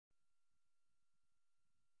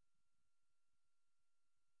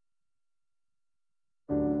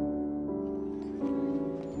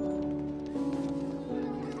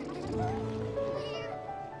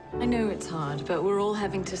know it's hard, but we're all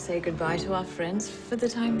having to say goodbye to our friends for the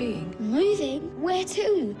time being. Moving? Where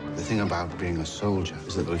to? The thing about being a soldier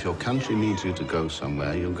is that if your country needs you to go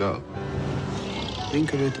somewhere, you'll go.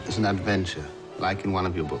 Think of it as an adventure, like in one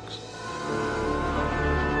of your books.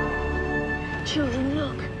 Children,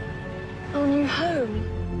 look. Our new home.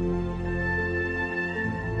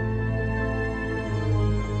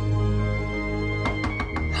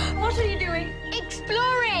 What are you doing?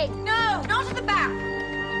 Exploring! No, not at the back.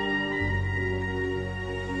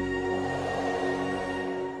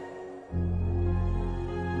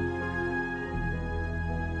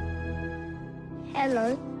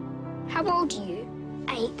 Hello. How old are you?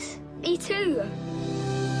 8. Me too.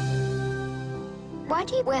 Why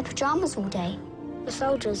do you wear pajamas all day? The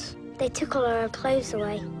soldiers. They took all our clothes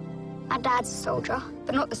away. My dad's a soldier,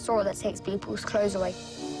 but not the sort that takes people's clothes away.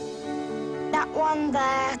 That one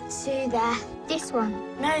there, 2 there. This one.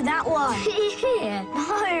 No, that one. Here.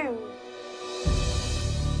 No.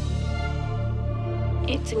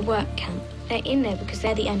 It's a work camp. They're in there because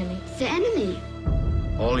they're the enemy. The enemy?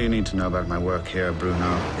 All you need to know about my work here,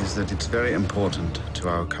 Bruno, is that it's very important to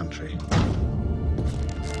our country.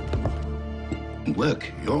 The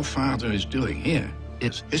work your father is doing here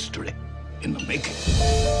is history in the making.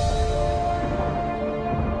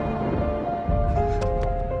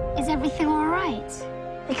 Is everything all right?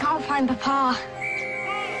 We can't find Papa.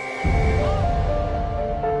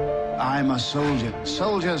 I'm a soldier.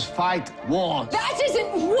 Soldiers fight wars. That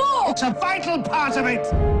isn't war! It's a vital part of it.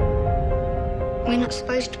 We're not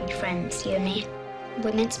supposed to be friends, you and me.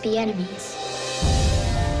 We're meant to be enemies.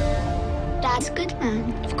 Dad's a good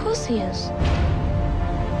man. Of course he is.